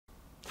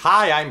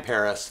Hi, I'm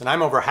Paris, and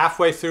I'm over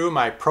halfway through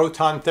my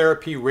proton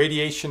therapy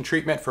radiation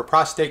treatment for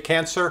prostate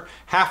cancer.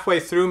 Halfway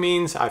through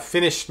means I've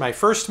finished my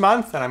first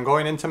month and I'm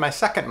going into my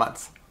second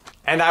month.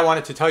 And I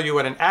wanted to tell you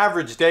what an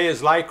average day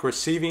is like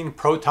receiving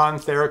proton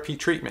therapy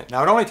treatment.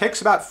 Now, it only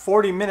takes about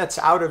 40 minutes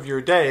out of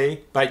your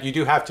day, but you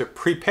do have to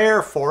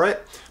prepare for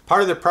it.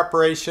 Part of the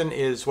preparation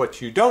is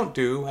what you don't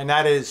do, and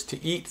that is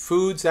to eat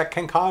foods that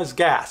can cause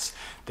gas.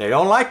 They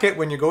don't like it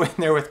when you go in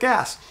there with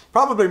gas.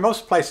 Probably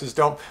most places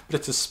don't, but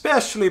it's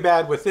especially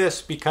bad with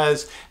this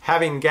because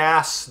having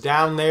gas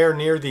down there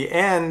near the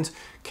end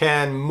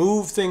can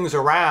move things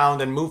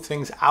around and move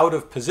things out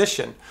of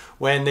position.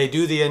 When they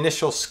do the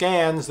initial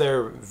scans,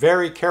 they're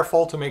very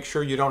careful to make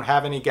sure you don't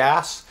have any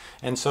gas,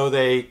 and so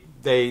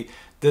they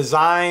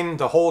design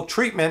the whole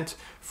treatment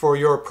for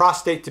your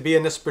prostate to be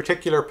in this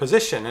particular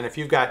position, and if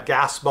you've got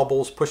gas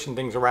bubbles pushing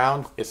things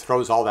around, it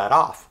throws all that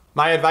off.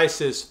 My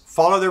advice is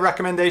follow the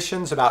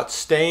recommendations about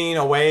staying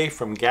away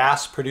from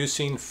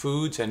gas-producing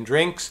foods and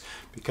drinks,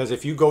 because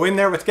if you go in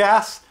there with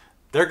gas,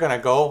 they're going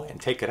to go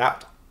and take it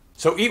out.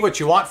 So eat what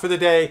you want for the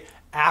day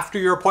after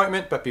your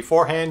appointment, but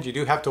beforehand you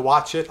do have to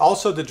watch it.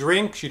 Also the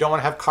drinks, you don't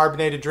want to have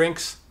carbonated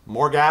drinks,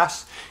 more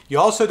gas. You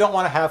also don't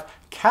want to have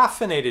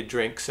caffeinated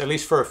drinks, at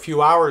least for a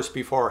few hours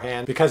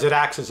beforehand, because it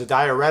acts as a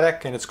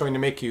diuretic and it's going to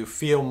make you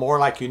feel more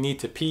like you need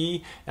to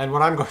pee. And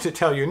what I'm going to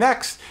tell you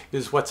next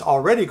is what's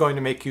already going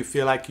to make you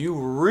feel like you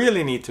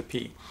really need to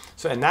pee.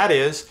 So, and that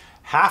is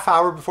half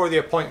hour before the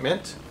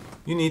appointment,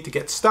 you need to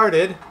get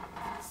started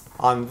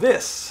on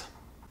this.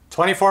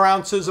 24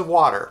 ounces of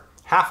water.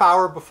 Half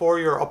hour before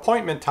your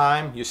appointment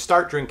time, you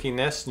start drinking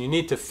this, and you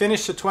need to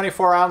finish the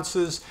 24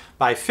 ounces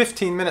by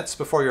 15 minutes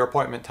before your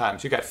appointment time.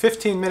 So you got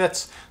 15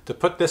 minutes to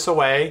put this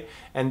away,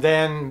 and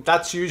then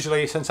that's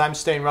usually, since I'm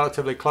staying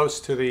relatively close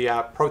to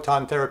the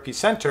Proton Therapy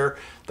Center,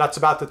 that's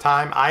about the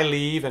time I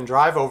leave and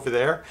drive over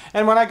there.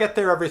 And when I get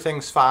there,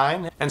 everything's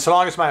fine. And so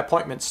long as my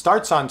appointment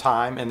starts on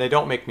time and they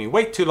don't make me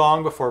wait too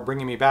long before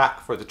bringing me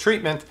back for the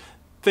treatment,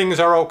 things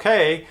are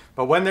okay.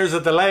 But when there's a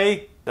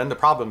delay, then the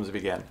problems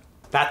begin.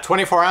 That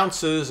 24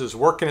 ounces is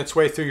working its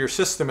way through your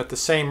system at the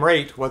same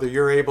rate, whether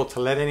you're able to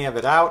let any of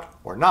it out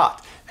or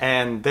not.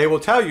 And they will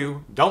tell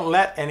you, don't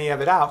let any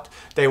of it out.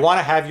 They want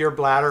to have your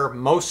bladder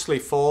mostly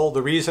full.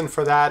 The reason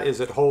for that is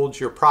it holds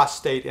your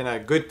prostate in a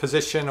good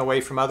position away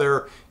from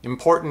other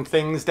important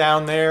things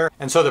down there.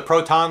 And so the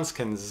protons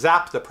can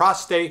zap the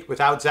prostate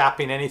without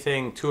zapping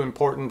anything too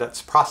important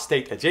that's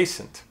prostate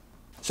adjacent.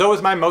 So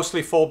with my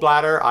mostly full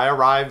bladder, I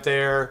arrived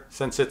there.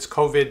 Since it's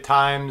COVID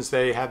times,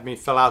 they had me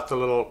fill out the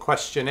little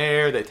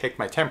questionnaire. They take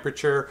my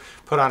temperature,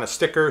 put on a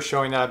sticker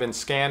showing that I've been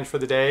scanned for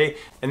the day.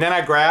 And then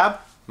I grab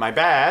my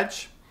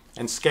badge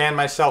and scan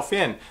myself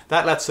in.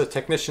 That lets the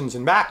technicians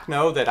in back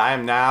know that I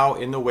am now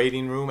in the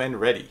waiting room and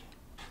ready.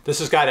 This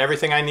has got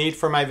everything I need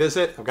for my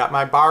visit. I've got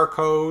my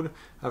barcode.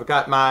 I've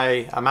got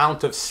my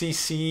amount of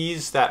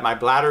cc's that my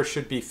bladder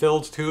should be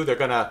filled to. They're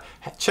gonna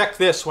check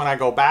this when I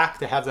go back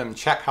to have them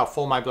check how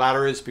full my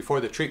bladder is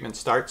before the treatment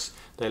starts.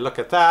 They look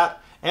at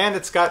that. And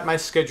it's got my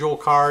schedule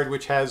card,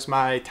 which has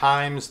my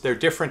times. They're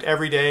different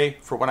every day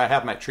for when I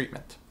have my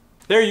treatment.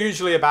 There are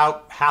usually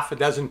about half a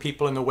dozen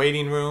people in the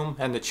waiting room,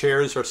 and the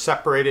chairs are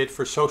separated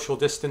for social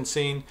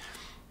distancing.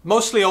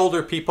 Mostly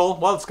older people.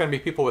 Well, it's going to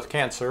be people with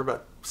cancer,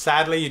 but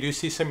sadly you do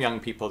see some young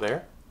people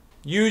there.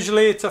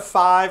 Usually it's a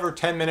 5 or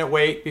 10 minute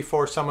wait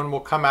before someone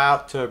will come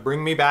out to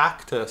bring me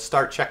back to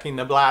start checking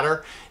the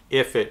bladder.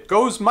 If it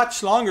goes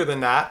much longer than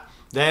that,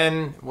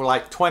 then we're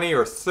like 20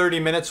 or 30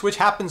 minutes, which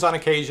happens on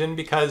occasion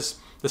because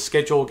the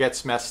schedule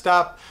gets messed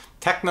up,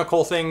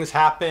 technical things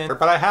happen,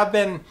 but I have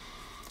been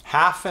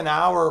half an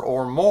hour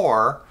or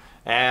more.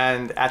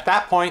 And at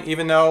that point,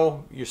 even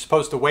though you're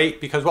supposed to wait,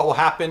 because what will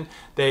happen,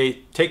 they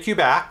take you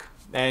back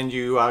and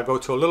you go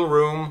to a little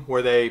room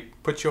where they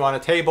put you on a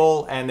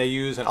table and they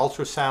use an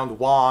ultrasound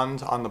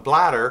wand on the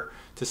bladder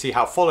to see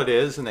how full it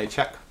is, and they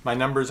check my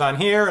numbers on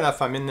here, and if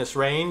I'm in this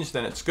range,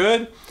 then it's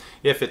good.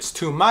 If it's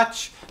too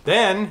much,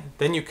 then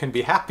you can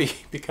be happy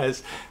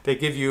because they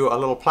give you a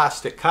little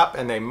plastic cup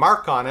and they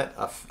mark on it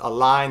a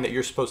line that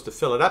you're supposed to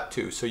fill it up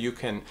to, so you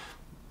can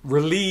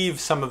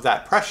relieve some of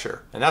that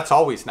pressure, and that's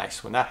always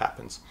nice when that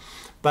happens.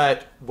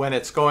 But when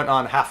it's going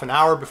on half an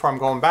hour before I'm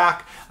going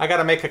back, I got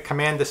to make a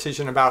command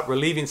decision about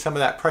relieving some of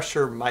that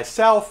pressure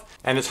myself.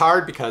 And it's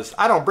hard because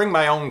I don't bring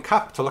my own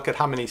cup to look at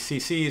how many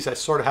cc's. I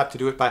sort of have to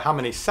do it by how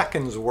many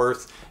seconds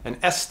worth and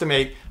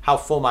estimate how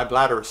full my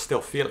bladder is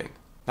still feeling.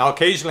 Now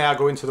occasionally I'll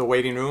go into the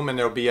waiting room and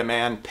there'll be a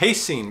man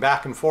pacing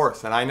back and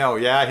forth, and I know,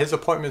 yeah, his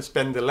appointment's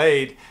been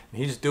delayed and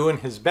he's doing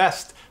his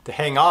best to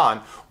hang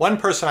on. One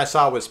person I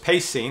saw was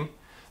pacing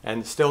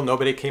and still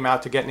nobody came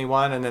out to get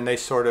anyone, and then they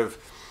sort of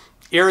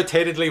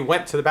irritatedly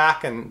went to the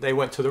back and they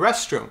went to the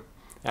restroom.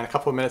 And a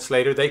couple of minutes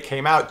later they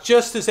came out.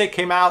 Just as they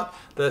came out,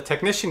 the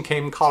technician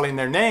came calling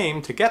their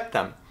name to get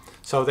them.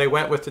 So they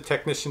went with the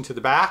technician to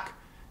the back,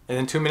 and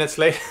then 2 minutes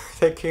later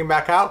they came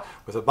back out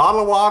with a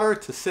bottle of water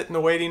to sit in the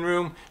waiting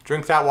room,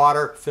 drink that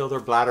water, fill their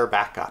bladder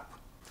back up.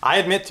 I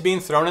admit to being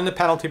thrown in the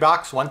penalty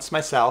box once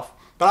myself,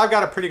 but I've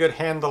got a pretty good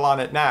handle on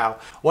it now.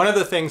 One of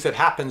the things that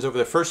happens over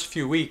the first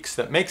few weeks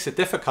that makes it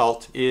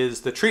difficult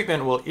is the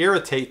treatment will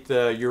irritate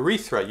the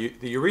urethra.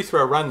 The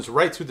urethra runs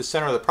right through the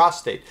center of the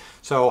prostate.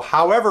 So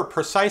however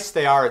precise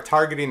they are at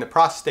targeting the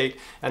prostate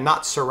and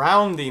not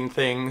surrounding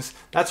things,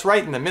 that's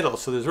right in the middle.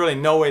 So there's really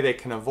no way they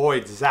can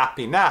avoid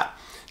zapping that.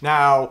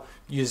 Now,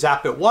 you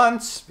zap it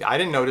once, I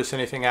didn't notice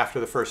anything after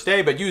the first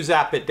day, but you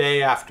zap it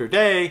day after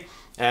day,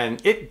 and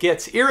it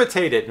gets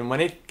irritated. And when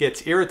it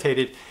gets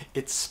irritated,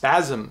 it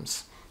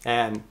spasms.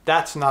 And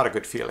that's not a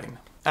good feeling.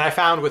 And I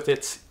found with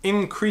its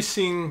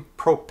increasing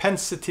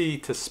propensity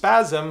to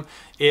spasm,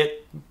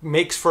 it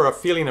makes for a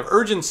feeling of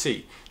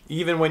urgency.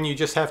 Even when you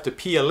just have to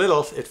pee a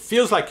little, it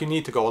feels like you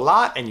need to go a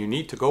lot and you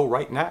need to go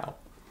right now.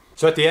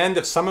 So at the end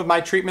of some of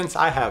my treatments,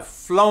 I have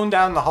flown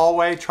down the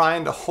hallway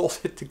trying to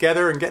hold it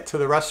together and get to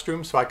the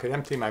restroom so I could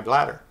empty my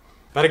bladder.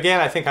 But again,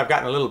 I think I've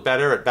gotten a little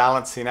better at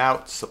balancing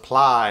out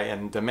supply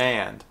and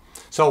demand.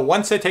 So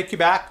once they take you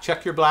back,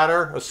 check your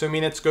bladder,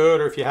 assuming it's good,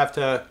 or if you have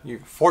to,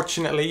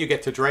 fortunately, you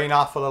get to drain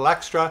off a little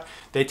extra.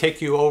 They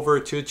take you over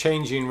to a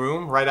changing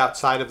room right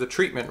outside of the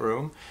treatment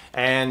room,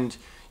 and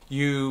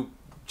you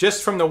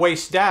just from the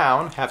waist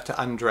down have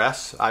to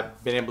undress.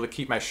 I've been able to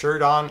keep my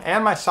shirt on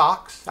and my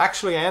socks,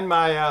 actually, and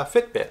my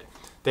Fitbit.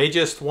 They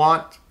just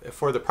want,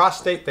 for the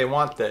prostate, they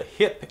want the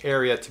hip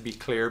area to be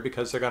clear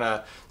because they're going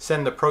to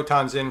send the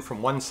protons in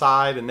from one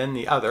side and then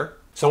the other.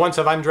 So once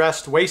I've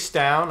undressed waist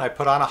down, I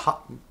put on a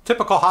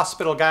typical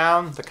hospital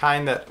gown, the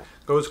kind that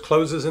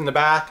closes in the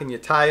back and you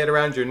tie it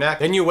around your neck.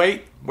 Then you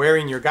wait,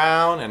 wearing your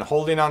gown and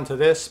holding onto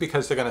this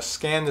because they're going to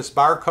scan this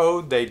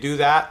barcode. They do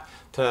that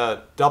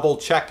to double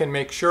check and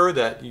make sure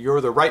that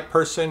you're the right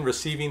person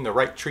receiving the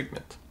right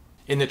treatment.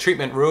 In the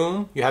treatment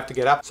room, you have to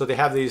get up. So they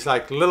have these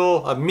like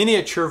a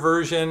miniature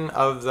version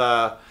of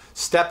the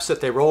steps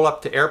that they roll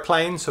up to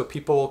airplanes so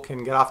people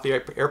can get off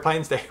the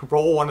airplanes. They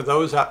roll one of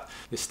those up.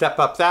 You step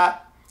up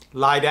that,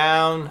 lie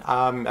down.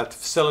 At the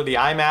facility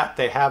I'm at,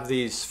 they have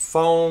these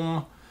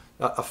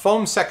a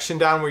foam section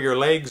down where your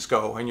legs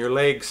go, and your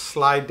legs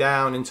slide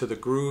down into the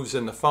grooves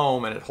in the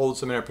foam and it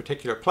holds them in a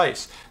particular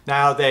place.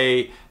 Now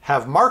they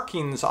have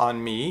markings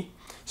on me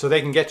so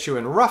they can get you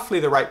in roughly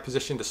the right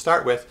position to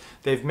start with.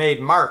 They've made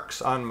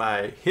marks on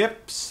my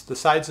hips, the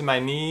sides of my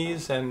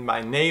knees, and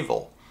my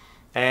navel.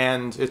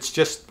 And it's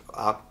just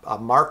a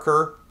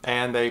marker,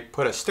 and they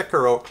put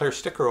a clear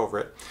sticker over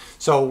it.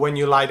 So when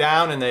you lie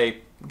down and they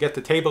get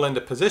the table into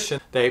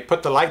position, they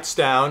put the lights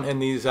down,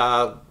 and these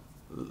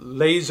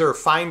laser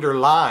finder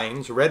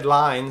lines, red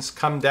lines,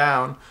 come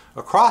down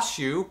across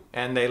you,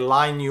 and they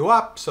line you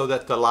up so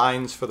that the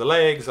lines for the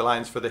legs, the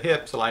lines for the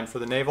hips, the line for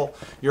the navel,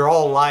 you're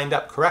all lined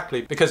up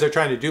correctly because they're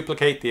trying to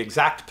duplicate the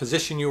exact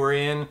position you were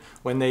in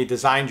when they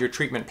designed your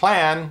treatment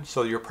plan,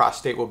 so your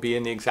prostate will be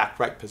in the exact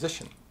right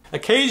position.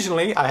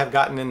 Occasionally, I have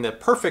gotten in the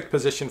perfect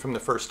position from the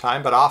first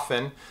time, but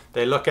often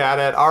they look at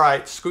it, all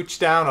right, scooch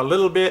down a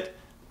little bit,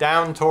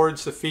 down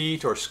towards the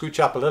feet, or scooch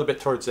up a little bit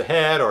towards the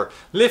head, or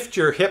lift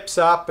your hips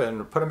up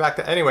and put them back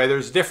down. Anyway,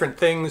 there's different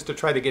things to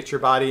try to get your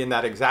body in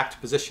that exact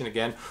position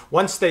again.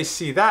 Once they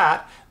see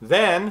that,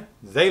 then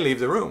they leave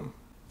the room.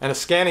 And a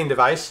scanning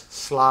device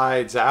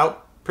slides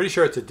out. Pretty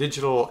sure it's a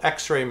digital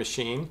x-ray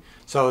machine.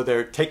 So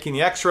they're taking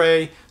the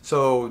x-ray.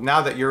 So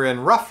now that you're in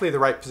roughly the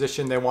right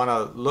position, they want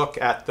to look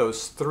at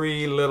those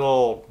 3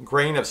 little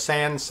grain of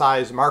sand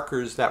size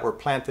markers that were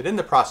planted in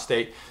the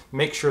prostate,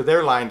 make sure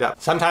they're lined up.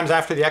 Sometimes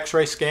after the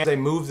x-ray scan, they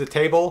move the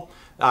table.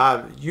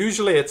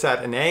 Usually it's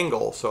at an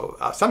angle. So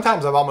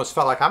sometimes I've almost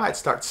felt like I might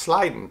start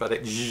sliding, but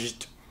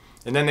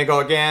and then they go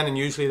again, and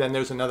usually then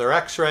there's another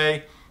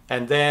x-ray.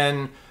 And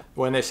then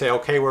when they say,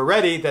 okay, we're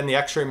ready, then the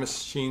x-ray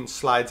machine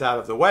slides out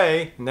of the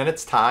way, and then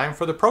it's time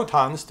for the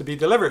protons to be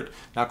delivered.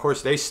 Now, of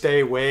course, they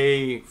stay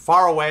way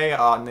far away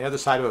on the other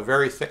side of a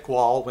very thick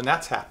wall when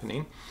that's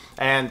happening.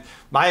 And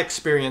my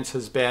experience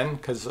has been,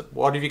 because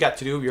what have you got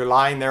to do? You're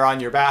lying there on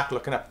your back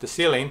looking up at the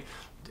ceiling,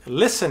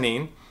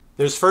 listening.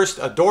 There's first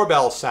a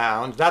doorbell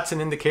sound. That's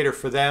an indicator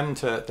for them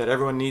that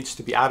everyone needs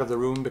to be out of the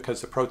room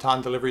because the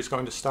proton delivery is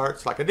going to start.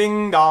 It's like a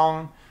ding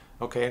dong.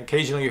 Okay,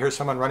 occasionally you hear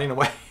someone running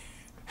away.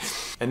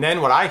 And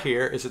then what I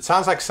hear is it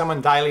sounds like someone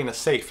dialing a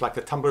safe, like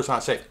the tumblers on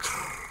a safe.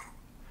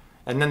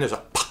 And then there's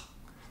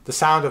the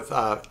sound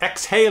of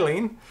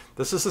exhaling.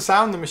 This is the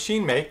sound the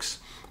machine makes.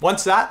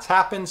 Once that's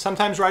happened,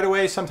 sometimes right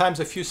away,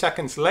 sometimes a few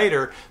seconds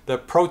later, the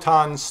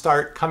protons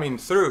start coming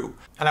through.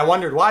 And I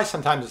wondered why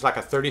sometimes it's like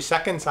a 30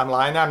 seconds. I'm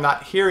lying there, I'm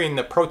not hearing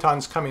the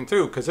protons coming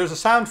through because there's a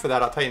sound for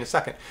that, I'll tell you in a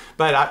second.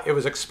 But it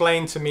was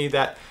explained to me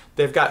that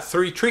they've got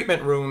 3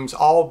 treatment rooms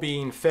all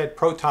being fed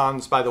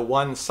protons by the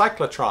one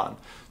cyclotron.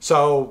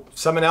 So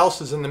someone else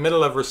is in the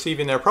middle of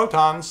receiving their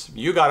protons,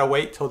 you gotta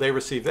wait till they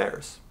receive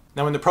theirs.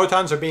 Now when the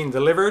protons are being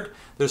delivered,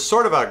 there's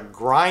sort of a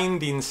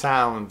grinding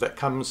sound that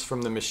comes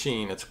from the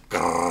machine. It's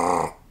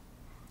grrr,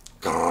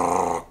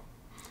 grrr.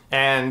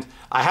 And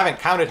I haven't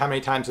counted how many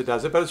times it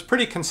does it, but it's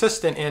pretty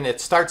consistent in it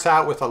starts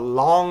out with a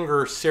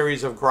longer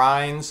series of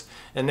grinds,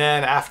 and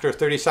then after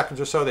 30 seconds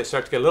or so they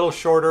start to get a little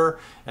shorter,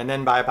 and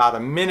then by about a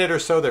minute or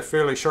so they're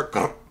fairly short.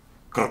 Grrr,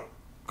 grrr,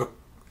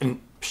 grrr,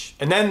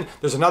 and then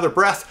there's another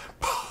breath,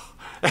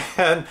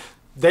 and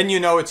then you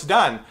know it's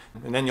done.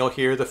 And then you'll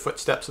hear the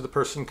footsteps of the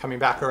person coming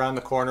back around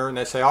the corner, and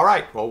they say, all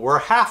right, well, we're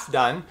half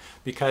done,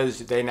 because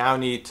they now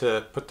need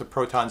to put the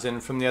protons in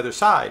from the other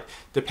side.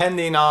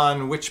 Depending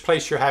on which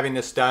place you're having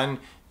this done,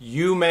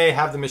 you may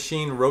have the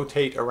machine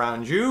rotate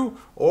around you,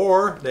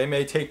 or they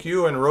may take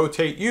you and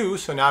rotate you,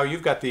 so now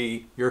you've got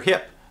your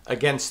hip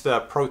against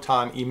the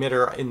proton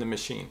emitter in the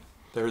machine.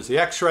 There's the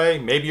x-ray,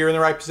 maybe you're in the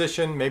right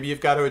position, maybe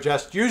you've got to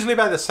adjust. Usually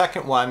by the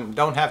second one,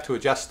 don't have to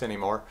adjust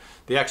anymore.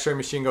 The x-ray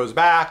machine goes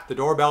back, the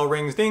doorbell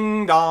rings,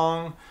 ding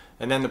dong,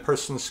 and then the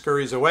person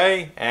scurries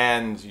away,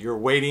 and you're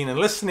waiting and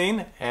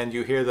listening, and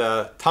you hear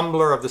the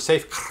tumbler of the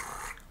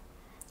safe,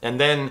 and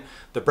then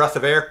the breath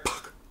of air,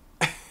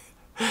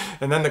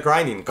 and then the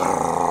grinding,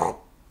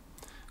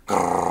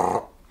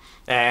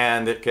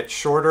 and it gets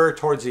shorter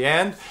towards the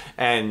end,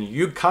 and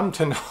you come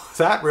to know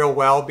that real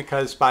well,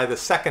 because by the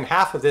second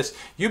half of this,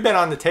 you've been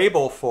on the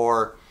table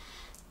for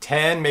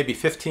 10, maybe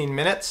 15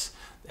 minutes.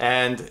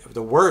 And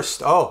the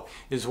worst,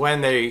 is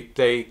when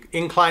they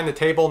incline the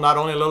table not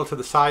only a little to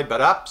the side,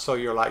 but up, so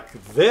you're like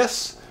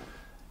this,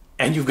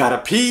 and you've got to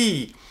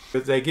pee.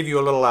 They give you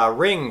a little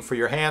ring for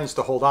your hands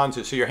to hold on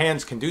to, so your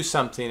hands can do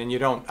something, and you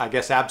don't, I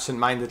guess,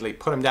 absent-mindedly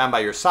put them down by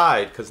your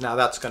side, because now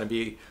that's going to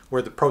be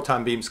where the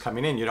proton beam's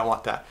coming in. You don't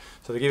want that.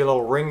 So they give you a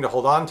little ring to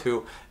hold on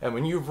to, and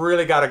when you've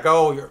really got to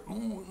go, you're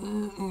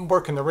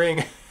working the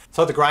ring.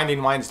 So the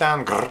grinding winds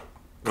down,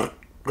 and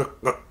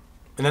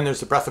then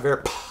there's the breath of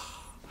air,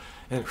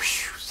 and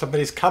whew,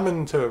 somebody's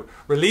coming to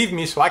relieve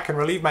me so I can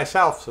relieve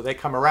myself. So they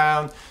come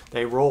around,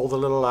 they roll the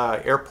little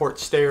airport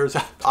stairs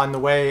on the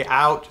way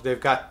out.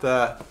 They've got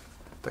the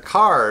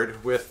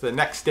card with the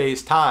next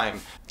day's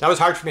time. That was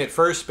hard for me at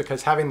first,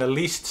 because having the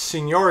least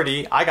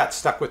seniority, I got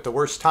stuck with the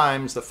worst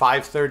times, the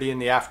 5:30 in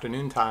the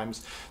afternoon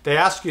times. They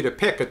ask you to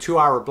pick a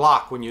 2-hour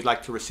block when you'd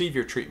like to receive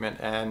your treatment,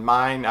 and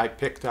mine, I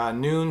picked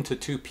noon to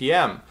 2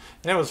 p.m.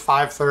 and it was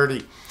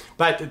 5:30.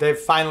 But they've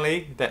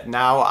finally, that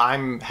now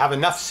have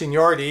enough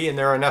seniority, and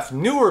there are enough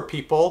newer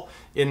people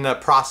in the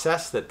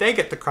process that they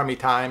get the crummy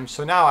times,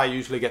 so now I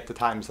usually get the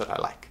times that I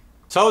like.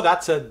 So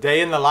that's a day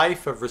in the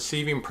life of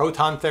receiving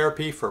proton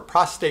therapy for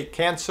prostate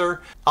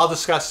cancer. I'll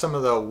discuss some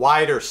of the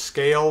wider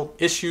scale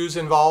issues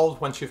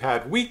involved once you've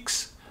had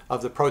weeks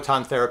of the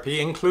proton therapy,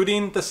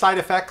 including the side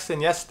effects,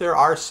 and yes, there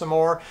are some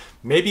more,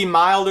 maybe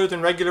milder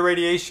than regular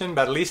radiation,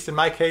 but at least in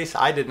my case,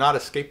 I did not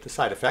escape the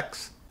side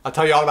effects. I'll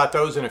tell you all about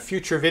those in a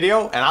future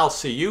video, and I'll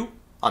see you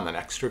on the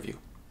next review.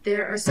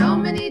 There are so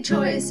many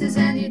choices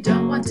and you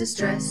don't want to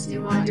stress.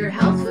 You want your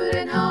health food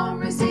at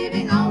home,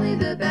 receiving only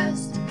the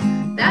best.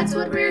 That's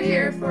what we're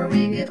here for,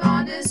 we give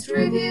honest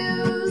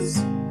reviews.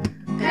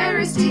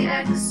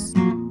 parristx.